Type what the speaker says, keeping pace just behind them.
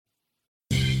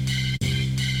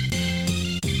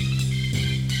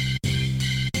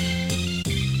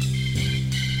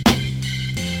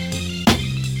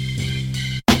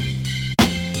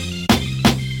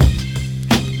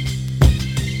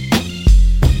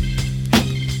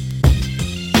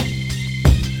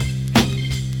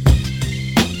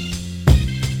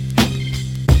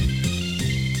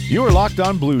You are Locked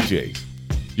On Blue Jays,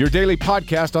 your daily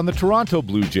podcast on the Toronto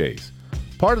Blue Jays,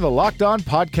 part of the Locked On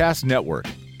Podcast Network,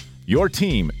 your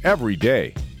team every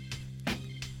day.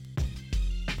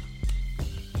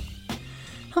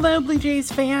 Hello, Blue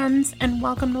Jays fans, and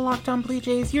welcome to Locked On Blue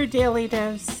Jays, your daily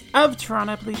dose of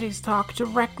Toronto Blue Jays talk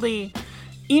directly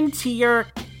into your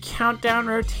countdown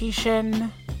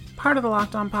rotation, part of the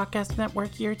Locked On Podcast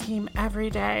Network, your team every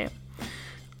day.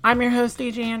 I'm your host,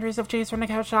 AJ Andrews of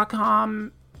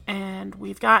JaysFromTheCouch.com, and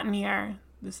we've gotten here.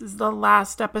 This is the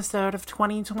last episode of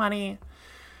 2020,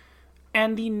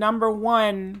 and the number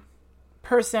one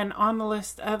person on the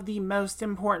list of the most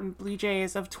important Blue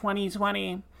Jays of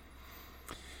 2020.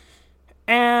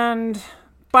 And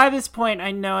by this point,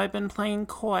 I know I've been playing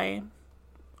coy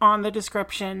on the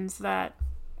descriptions that,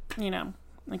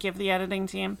 I give the editing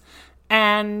team.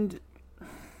 And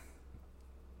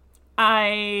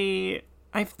I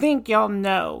think y'all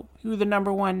know who the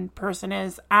number one person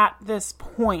is at this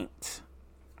point.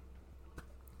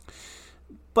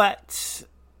 But,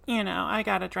 I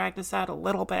gotta drag this out a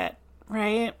little bit,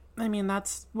 right? I mean,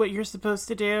 that's what you're supposed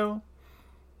to do.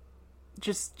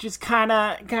 Just kind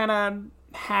of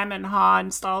hem and haw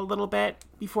and stall a little bit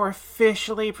before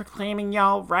officially proclaiming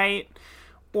y'all right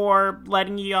or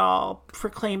letting y'all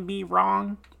proclaim me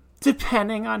wrong,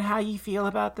 depending on how you feel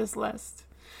about this list.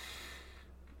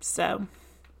 So,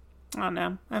 I don't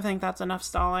know. I think that's enough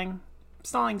stalling.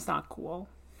 Stalling's not cool.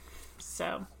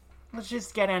 So, let's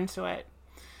just get into it.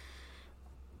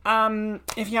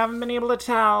 If you haven't been able to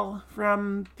tell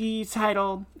from the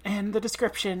title and the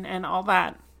description and all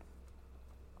that,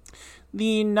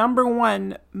 the number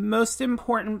one most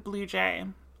important Blue Jay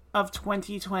of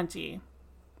 2020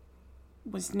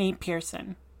 was Nate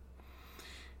Pearson.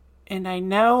 And I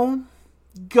know,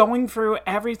 going through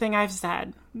everything I've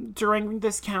said during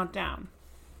this countdown,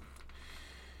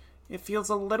 it feels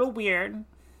a little weird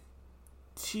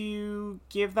to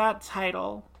give that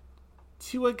title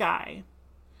to a guy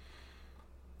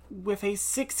with a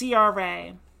 6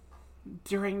 ERA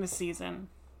during the season.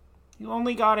 He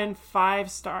only got in 4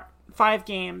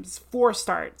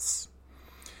 starts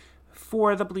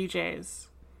for the Blue Jays,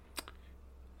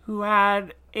 who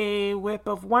had a whip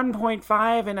of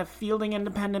 1.5 and a fielding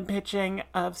independent pitching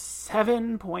of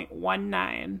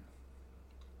 7.19.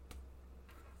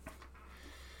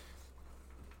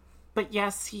 But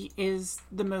yes, he is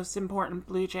the most important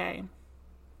Blue Jay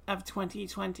of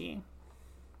 2020.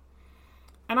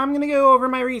 And I'm going to go over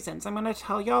my reasons. I'm going to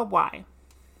tell y'all why.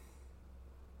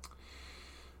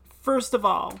 First of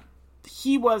all,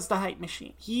 he was the hype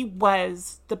machine. He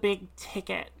was the big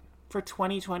ticket for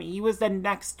 2020. He was the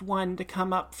next one to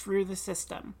come up through the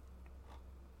system.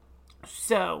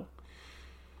 So,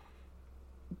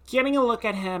 getting a look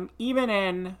at him, even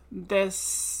in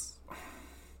this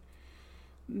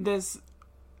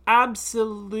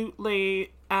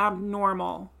absolutely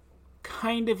abnormal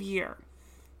kind of year,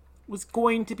 was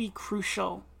going to be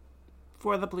crucial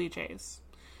for the Blue Jays.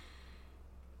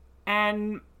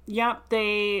 And yep,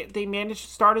 they managed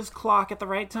to start his clock at the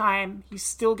right time. He's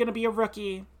still going to be a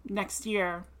rookie next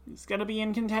year. He's going to be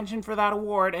in contention for that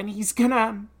award, and he's going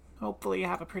to hopefully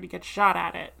have a pretty good shot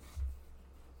at it.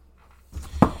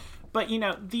 But,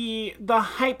 the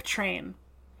hype train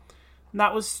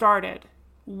that was started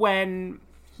when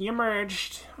he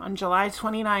emerged on July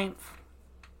 29th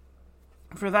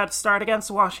for that start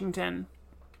against Washington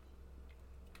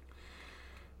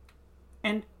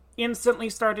and instantly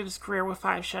started his career with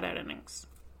 5 shutout innings.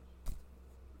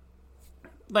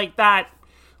 Like that,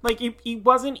 he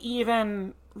wasn't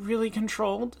even really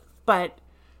controlled, but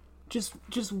just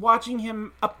watching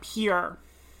him appear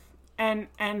and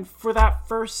for that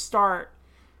first start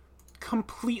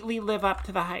completely live up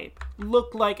to the hype,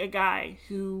 looked like a guy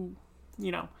who,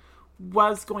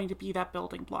 was going to be that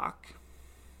building block.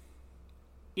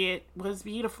 It was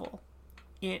beautiful.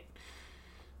 It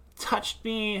touched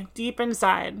me deep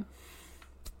inside.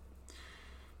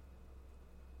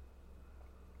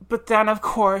 But then, of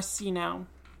course,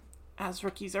 as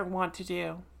rookies are wont to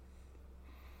do,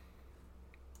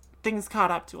 things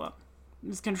caught up to him.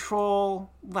 His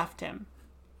control left him.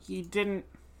 He didn't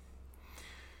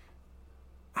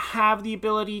have the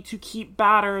ability to keep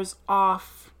batters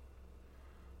off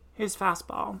his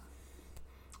fastball.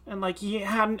 And, he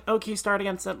had an okay start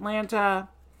against Atlanta,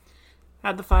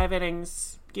 had the 5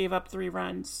 innings, gave up 3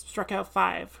 runs, struck out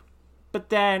 5. But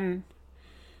then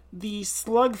the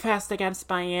slugfest against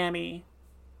Miami,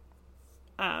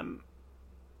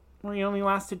 where he only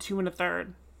lasted 2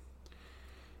 1/3.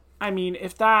 I mean,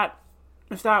 if that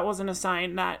wasn't a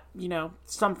sign that,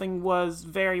 something was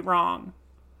very wrong,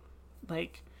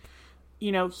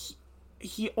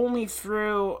 he only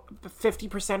threw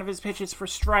 50% of his pitches for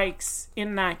strikes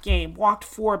in that game, walked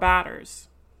 4 batters.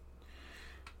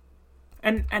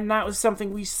 And that was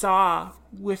something we saw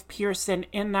with Pearson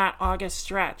in that August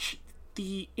stretch.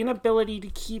 The inability to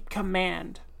keep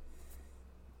command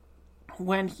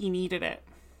when he needed it.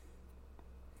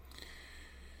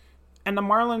 And the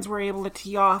Marlins were able to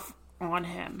tee off on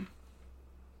him.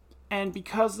 And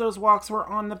because those walks were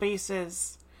on the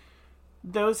bases,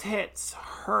 those hits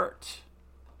hurt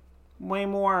way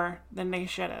more than they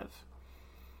should have.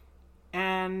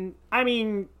 And, I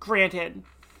mean, granted,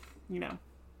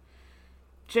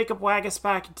 Jacob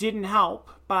Waguespack didn't help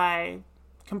by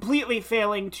completely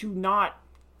failing to not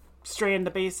strand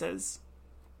the bases.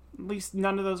 At least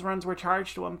none of those runs were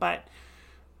charged to him, but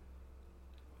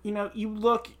you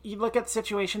look at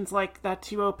situations like that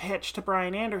 2-0 pitch to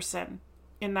Brian Anderson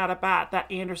in that at-bat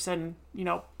that Anderson,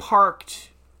 parked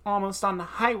almost on the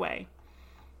highway.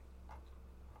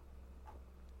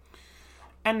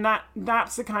 And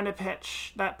that's the kind of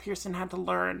pitch that Pearson had to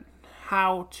learn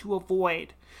how to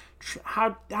avoid.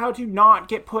 How to not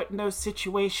get put in those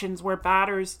situations where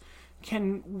batters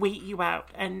can wait you out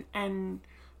and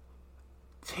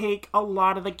take a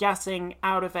lot of the guessing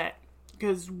out of it.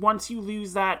 Because once you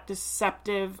lose that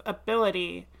deceptive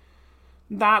ability,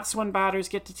 that's when batters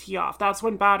get to tee off. That's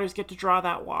when batters get to draw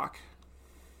that walk.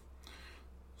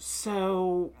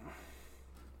 So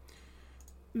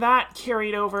that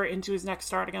carried over into his next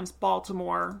start against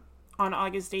Baltimore on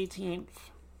August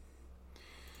 18th,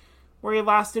 where he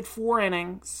lasted 4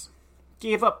 innings,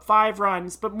 gave up 5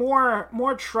 runs, but more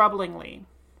troublingly,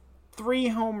 3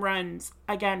 home runs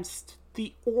against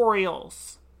the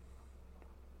Orioles.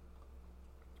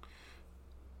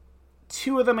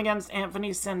 2 of them against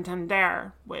Anthony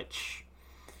Santander, which,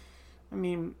 I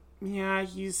mean, yeah,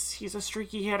 he's a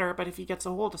streaky hitter, but if he gets a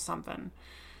hold of something.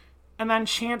 And then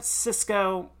Chance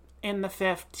Sisco in the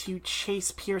 5th to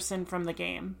chase Pearson from the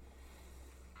game.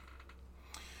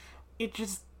 It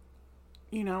just,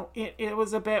 it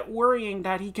was a bit worrying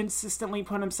that he consistently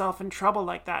put himself in trouble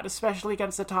like that, especially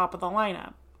against the top of the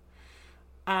lineup.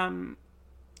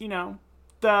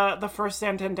 The first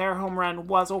Santander home run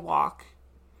was a walk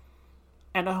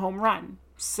and a home run.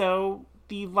 So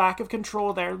the lack of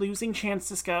control there, losing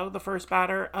Chance Sisco, the first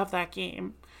batter of that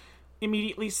game,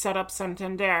 immediately set up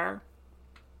Santander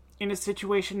in a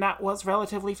situation that was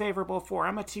relatively favorable for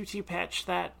him, a 2-2 pitch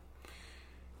that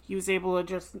he was able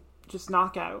to just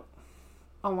knock out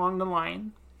along the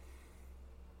line.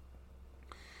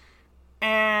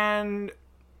 And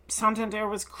Santander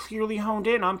was clearly honed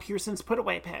in on Pearson's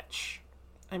put-away pitch.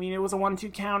 I mean, it was a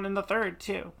 1-2 count in the 3rd,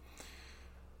 too.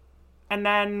 And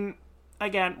then,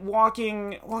 again,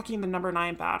 walking the number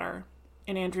 9 batter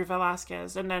in Andrew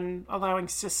Velasquez, and then allowing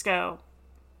Sisco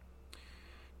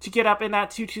to get up in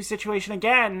that 2-2 situation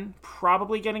again,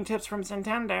 probably getting tips from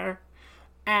Santander,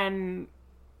 and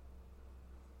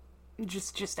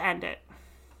just end it.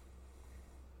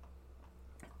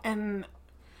 And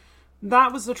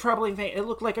that was the troubling thing. It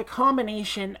looked like a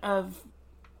combination of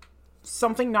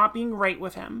something not being right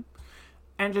with him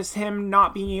and just him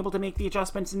not being able to make the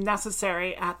adjustments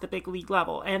necessary at the big league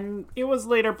level. And it was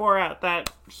later bore out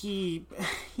that he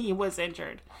was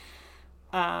injured.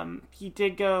 He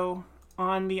did go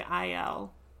on the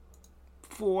IL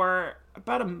for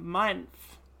about a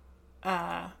month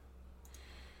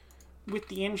with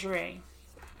the injury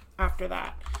after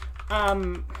that.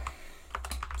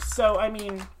 So, I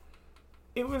mean,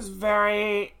 it was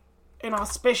very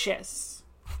inauspicious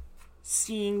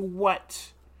seeing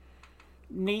what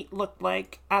Nate looked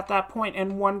like at that point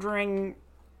and wondering,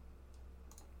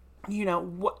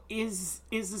 what is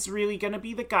this really going to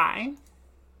be the guy?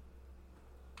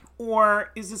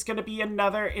 Or is this going to be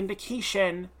another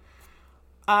indication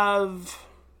of,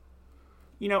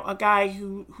 a guy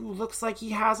who looks like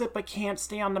he has it but can't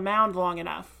stay on the mound long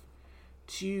enough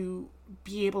to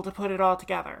be able to put it all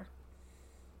together?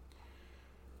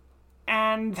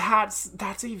 And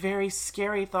that's a very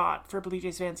scary thought for Blue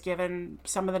Jays fans, given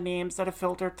some of the names that have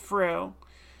filtered through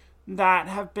that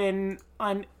have been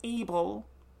unable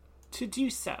to do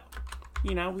so.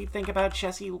 We think about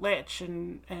Jesse Litch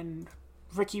and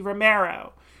Ricky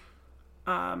Romero,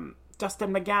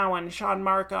 Dustin McGowan, Sean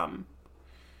Markham.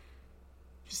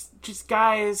 Just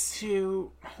guys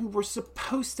who were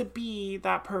supposed to be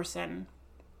that person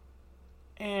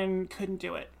and couldn't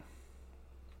do it.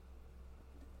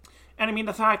 And I mean,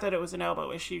 the fact that it was an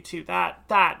elbow issue too, that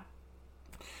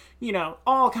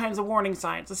all kinds of warning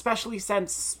signs, especially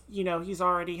since, he's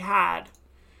already had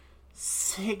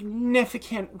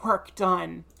significant work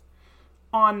done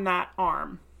on that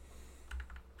arm.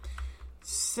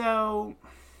 So,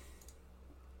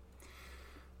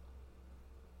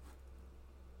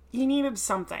 he needed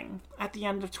something at the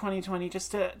end of 2020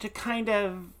 just to kind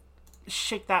of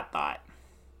shake that thought.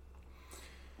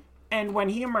 And when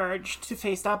he emerged to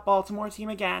face that Baltimore team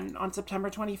again on September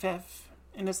 25th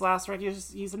in his last regular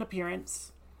season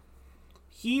appearance,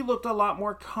 he looked a lot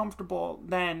more comfortable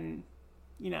than,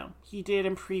 he did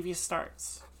in previous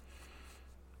starts.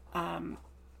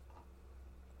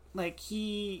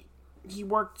 He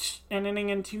worked an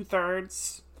inning and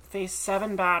 2/3, faced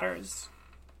 7 batters,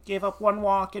 gave up 1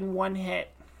 walk and 1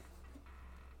 hit.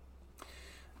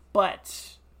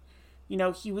 But,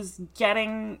 he was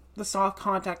getting the soft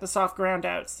contact, the soft ground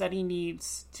outs that he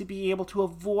needs to be able to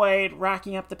avoid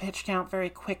racking up the pitch count very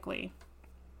quickly.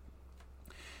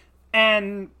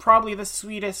 And probably the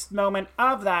sweetest moment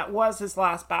of that was his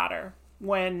last batter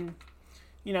when,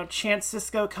 Chance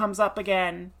Sisco comes up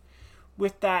again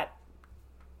with that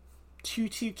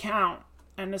 2-2 count,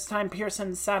 and this time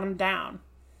Pearson sat him down.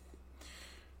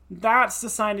 That's the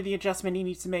sign of the adjustment he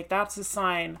needs to make. That's the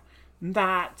sign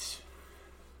that,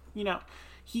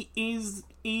 he is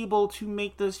able to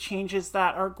make those changes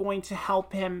that are going to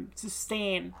help him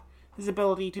sustain his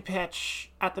ability to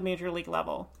pitch at the major league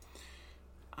level.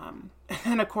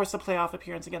 And of course the playoff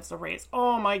appearance against the Rays.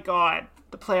 Oh my God,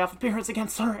 the playoff appearance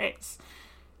against the Rays.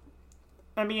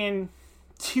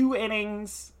 2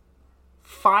 innings,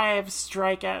 5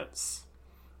 strikeouts,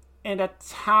 and a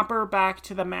tapper back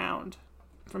to the mound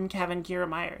from Kevin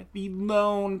Kiermaier, the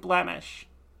lone blemish.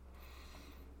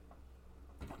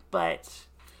 But,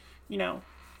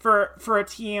 for a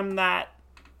team that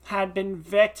had been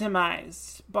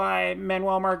victimized by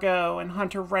Manuel Margot and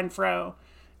Hunter Renfroe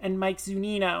and Mike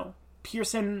Zunino,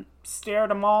 Pearson stared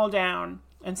them all down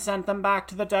and sent them back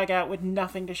to the dugout with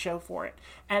nothing to show for it.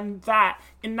 And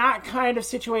in that kind of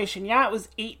situation, it was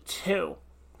 8-2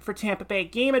 for Tampa Bay.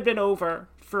 Game had been over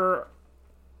for,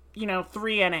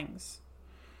 3 innings.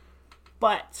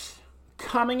 But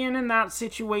coming in that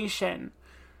situation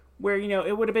where,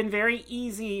 it would have been very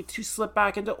easy to slip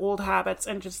back into old habits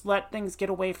and just let things get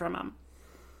away from him,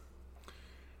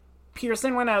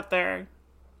 Pearson went out there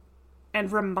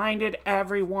and reminded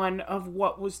everyone of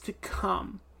what was to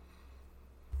come.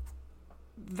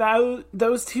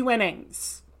 Those 2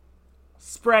 innings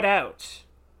spread out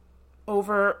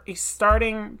over a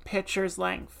starting pitcher's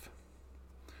length,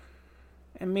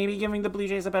 and maybe giving the Blue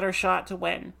Jays a better shot to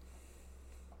win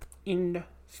in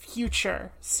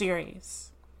future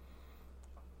series.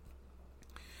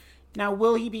 Now,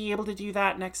 will he be able to do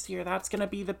that next year? That's going to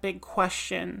be the big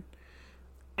question.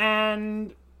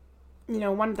 And,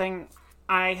 one thing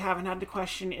I haven't had to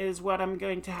question is what I'm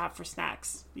going to have for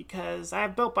snacks, because I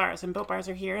have Built Bars, and Built Bars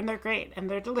are here, and they're great, and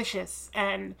they're delicious,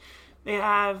 and they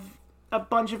have a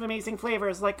bunch of amazing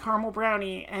flavors like caramel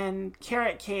brownie and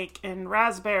carrot cake and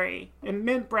raspberry and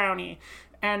mint brownie,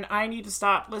 and I need to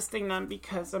stop listing them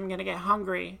because I'm going to get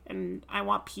hungry and I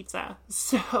want pizza.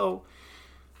 So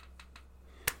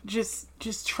just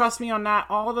trust me on that.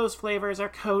 All those flavors are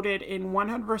coated in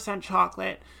 100%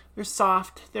 chocolate. They're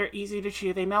soft, they're easy to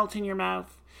chew, they melt in your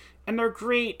mouth, and they're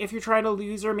great if you're trying to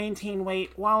lose or maintain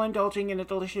weight while indulging in a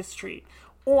delicious treat.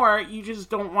 Or you just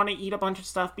don't want to eat a bunch of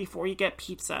stuff before you get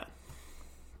pizza.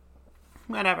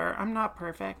 Whatever, I'm not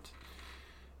perfect.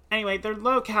 Anyway, they're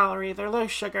low calorie, they're low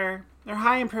sugar, they're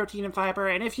high in protein and fiber,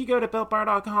 and if you go to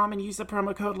BuiltBar.com and use the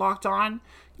promo code LOCKEDON,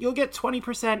 you'll get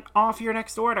 20% off your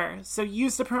next order. So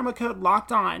use the promo code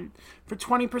LOCKEDON for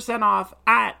 20% off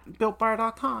at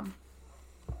BuiltBar.com.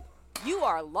 You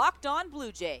are Locked On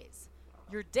Blue Jays,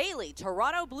 your daily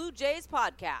Toronto Blue Jays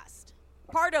podcast.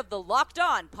 Part of the Locked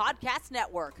On Podcast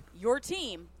Network, your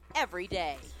team every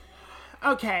day.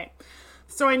 Okay,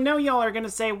 so I know y'all are going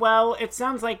to say, well, it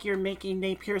sounds like you're making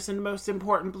Nate Pearson the most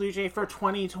important Blue Jay for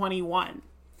 2021.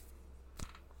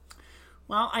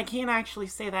 Well, I can't actually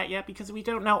say that yet because we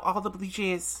don't know all the Blue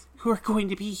Jays who are going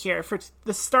to be here for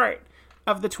the start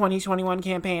of the 2021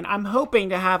 campaign. I'm hoping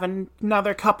to have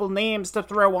another couple names to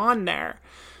throw on there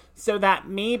so that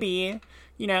maybe,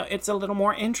 it's a little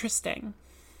more interesting.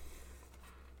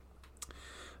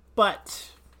 But,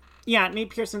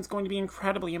 Nate Pearson's going to be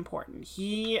incredibly important.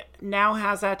 He now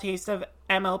has that taste of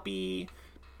MLB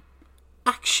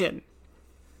action.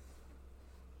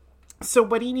 So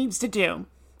what he needs to do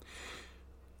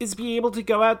is be able to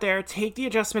go out there, take the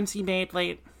adjustments he made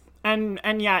late, and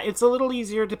it's a little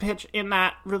easier to pitch in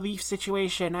that relief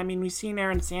situation. We've seen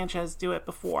Aaron Sanchez do it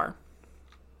before.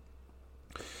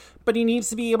 But he needs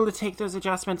to be able to take those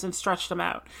adjustments and stretch them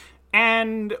out.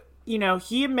 And,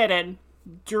 he admitted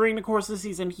during the course of the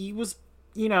season, he was,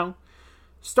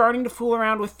 starting to fool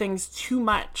around with things too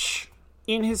much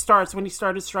in his starts when he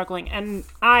started struggling. And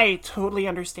I totally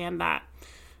understand that.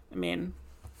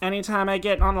 anytime I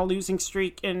get on a losing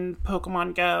streak in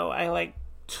Pokemon Go, I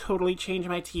totally change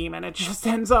my team, and it just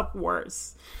ends up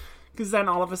worse. Because then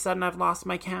all of a sudden I've lost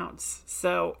my counts.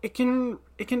 So it can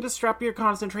disrupt your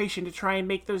concentration to try and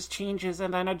make those changes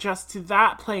and then adjust to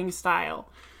that playing style,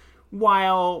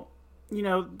 while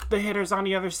the hitters on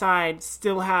the other side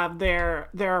still have their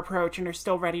approach and are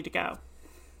still ready to go.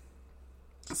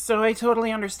 So I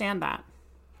totally understand that.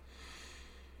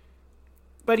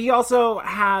 But he also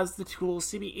has the tools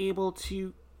to be able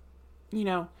to,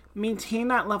 maintain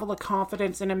that level of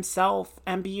confidence in himself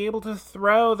and be able to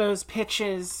throw those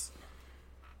pitches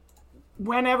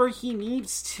whenever he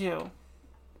needs to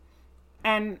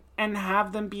and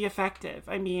have them be effective.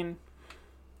 I mean,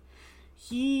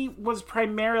 he was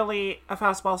primarily a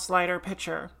fastball slider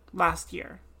pitcher last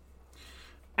year.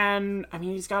 And,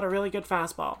 he's got a really good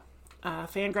fastball.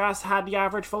 Fangraphs had the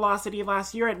average velocity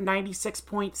last year at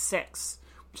 96.6,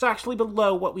 which is actually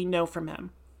below what we know from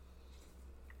him.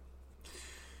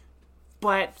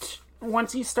 But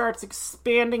once he starts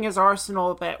expanding his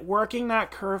arsenal a bit, working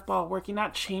that curveball, working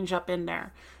that changeup in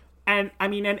there, and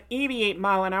an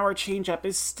 88-mile-an-hour changeup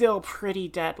is still pretty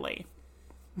deadly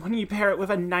when you pair it with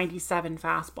a 97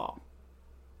 fastball.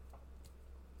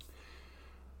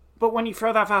 But when you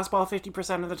throw that fastball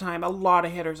 50% of the time, a lot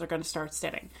of hitters are going to start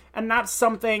sitting. And that's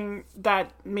something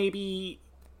that maybe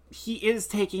he is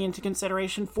taking into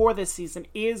consideration for this season,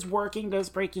 is working those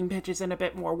breaking pitches in a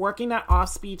bit more, working that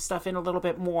off-speed stuff in a little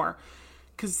bit more.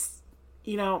 Because,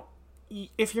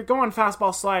 if you're going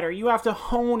fastball slider, you have to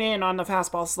hone in on the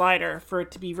fastball slider for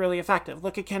it to be really effective.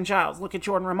 Look at Ken Giles, look at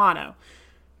Jordan Romano.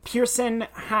 Pearson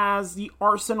has the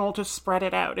arsenal to spread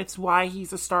it out. It's why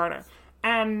he's a starter.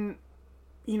 And,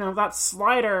 that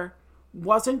slider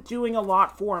wasn't doing a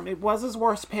lot for him. It was his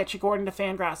worst pitch, according to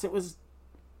Fangraphs. It was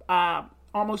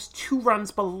almost 2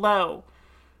 runs below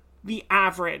the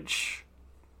average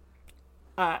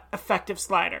effective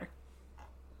slider.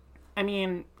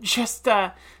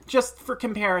 Just for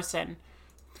comparison,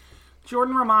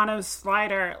 Jordan Romano's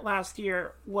slider last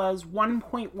year was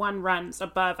 1.1 runs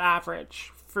above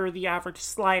average for the average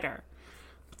slider.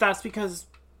 But that's because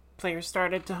players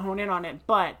started to hone in on it.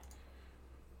 But,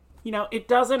 it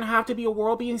doesn't have to be a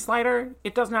world-beating slider.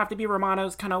 It doesn't have to be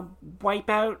Romano's kind of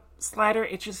wipeout slider.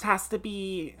 It just has to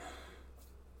be,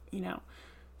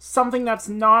 something that's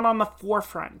not on the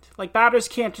forefront. Batters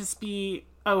can't just be,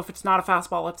 if it's not a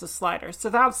fastball, it's a slider. So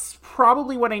that's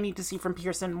probably what I need to see from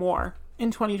Pearson more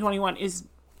in 2021, is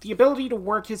the ability to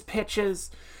work his pitches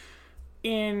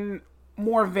in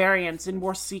more variance, in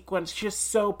more sequence, just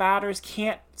so batters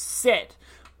can't sit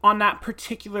on that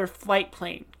particular flight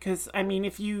plane. Because,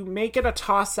 if you make it a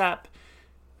toss-up,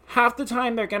 half the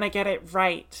time they're going to get it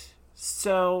right.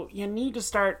 So you need to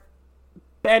start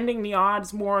bending the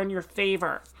odds more in your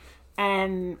favor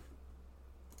and,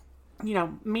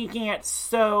 making it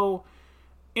so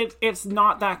it's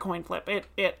not that coin flip.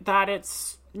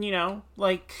 It's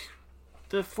like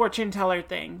the fortune teller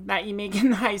thing that you make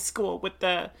in high school with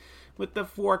the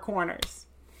 4 corners.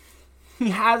 He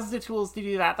has the tools to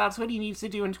do that. That's what he needs to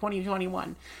do in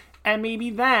 2021. And maybe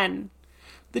then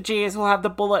the Jays will have the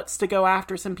bullets to go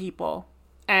after some people.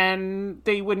 And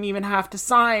they wouldn't even have to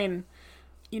sign,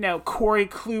 Corey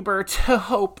Kluber to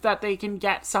hope that they can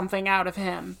get something out of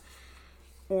him.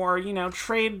 Or,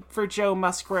 trade for Joe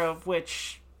Musgrove,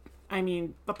 which,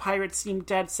 the Pirates seem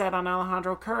dead set on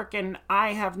Alejandro Kirk, and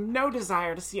I have no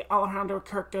desire to see Alejandro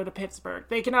Kirk go to Pittsburgh.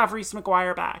 They can have Reese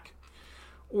McGuire back.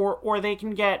 Or they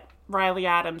can get Riley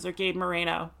Adams or Gabe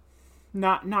Moreno.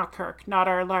 Not Kirk, not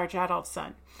our large adult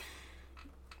son.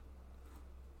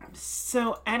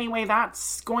 So anyway,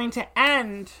 that's going to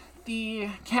end the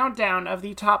countdown of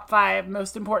the top 5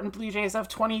 most important Blue Jays of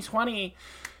 2020.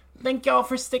 Thank y'all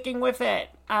for sticking with it.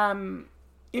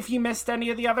 If you missed any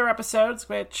of the other episodes,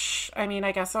 which,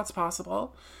 I guess that's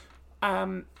possible,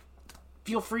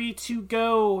 feel free to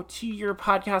go to your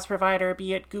podcast provider,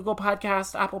 be it Google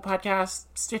Podcast, Apple Podcast,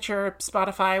 Stitcher,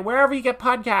 Spotify, wherever you get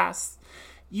podcasts.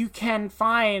 You can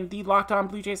find the Locked On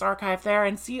Blue Jays archive there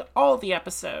and see all the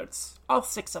episodes, all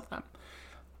 6 of them.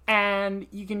 And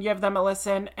you can give them a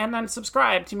listen and then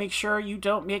subscribe to make sure you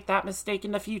don't make that mistake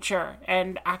in the future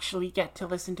and actually get to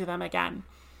listen to them again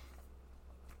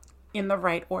in the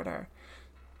right order.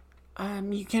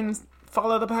 You can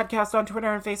follow the podcast on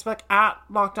Twitter and Facebook at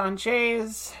Locked On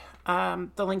Jays. The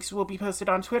links will be posted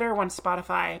on Twitter once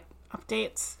Spotify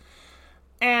updates.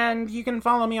 And you can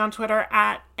follow me on Twitter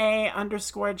at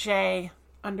 @A_J_Andrews.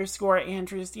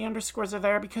 The underscores are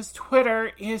there because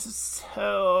Twitter is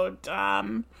so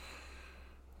dumb.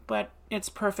 But it's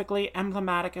perfectly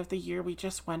emblematic of the year we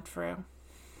just went through.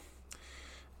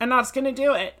 And that's going to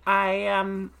do it. I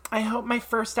hope my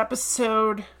first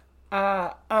episode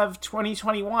of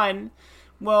 2021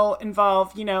 will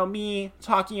involve, me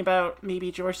talking about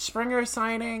maybe George Springer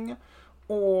signing,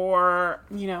 or,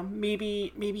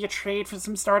 maybe a trade for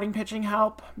some starting pitching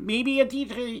help, maybe a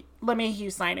DJ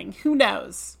LeMahieu signing. Who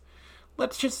knows?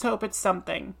 Let's just hope it's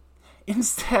something,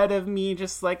 instead of me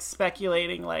just,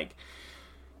 speculating, like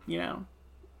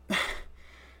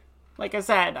I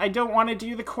said, I don't want to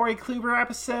do the Corey Kluber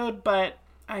episode, but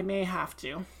I may have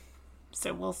to.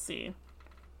 So we'll see.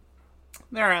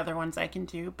 There are other ones I can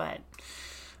do, but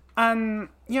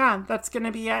yeah, that's going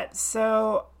to be it.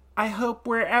 So I hope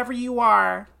wherever you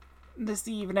are this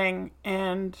evening,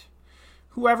 and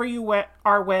whoever you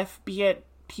are with, be it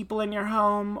people in your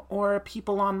home or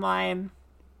people online,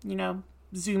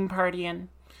 Zoom partying,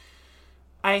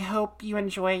 I hope you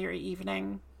enjoy your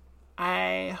evening.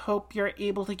 I hope you're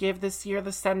able to give this year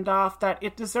the send-off that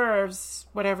it deserves,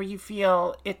 whatever you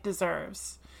feel it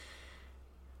deserves.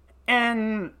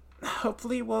 And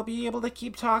hopefully we'll be able to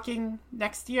keep talking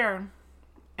next year.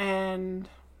 And,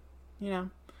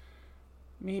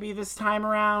 maybe this time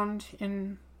around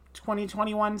in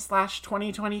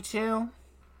 2021/2022,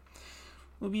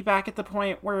 we'll be back at the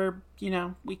point where,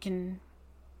 we can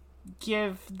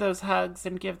give those hugs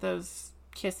and give those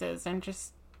kisses and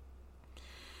just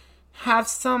have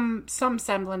some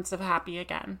semblance of happy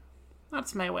again.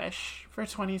 That's my wish for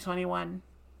 2021.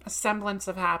 A semblance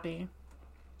of happy.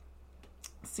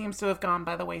 Seems to have gone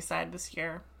by the wayside this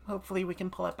year. Hopefully we can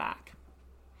pull it back.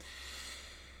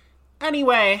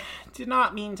 Anyway, did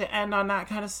not mean to end on that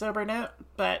kind of sober note,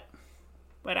 but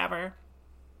whatever.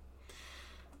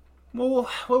 We'll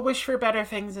wish for better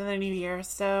things in the new year.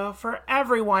 So for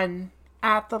everyone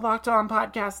at the Locked On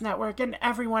Podcast Network and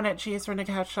everyone at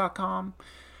ChaseFromTheCouch.com,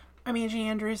 I'm Angie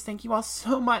Andrews. Thank you all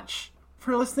so much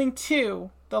for listening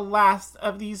to the last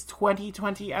of these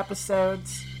 2020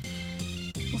 episodes.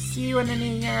 We'll see you in the new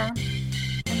year,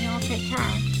 and y'all take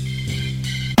care.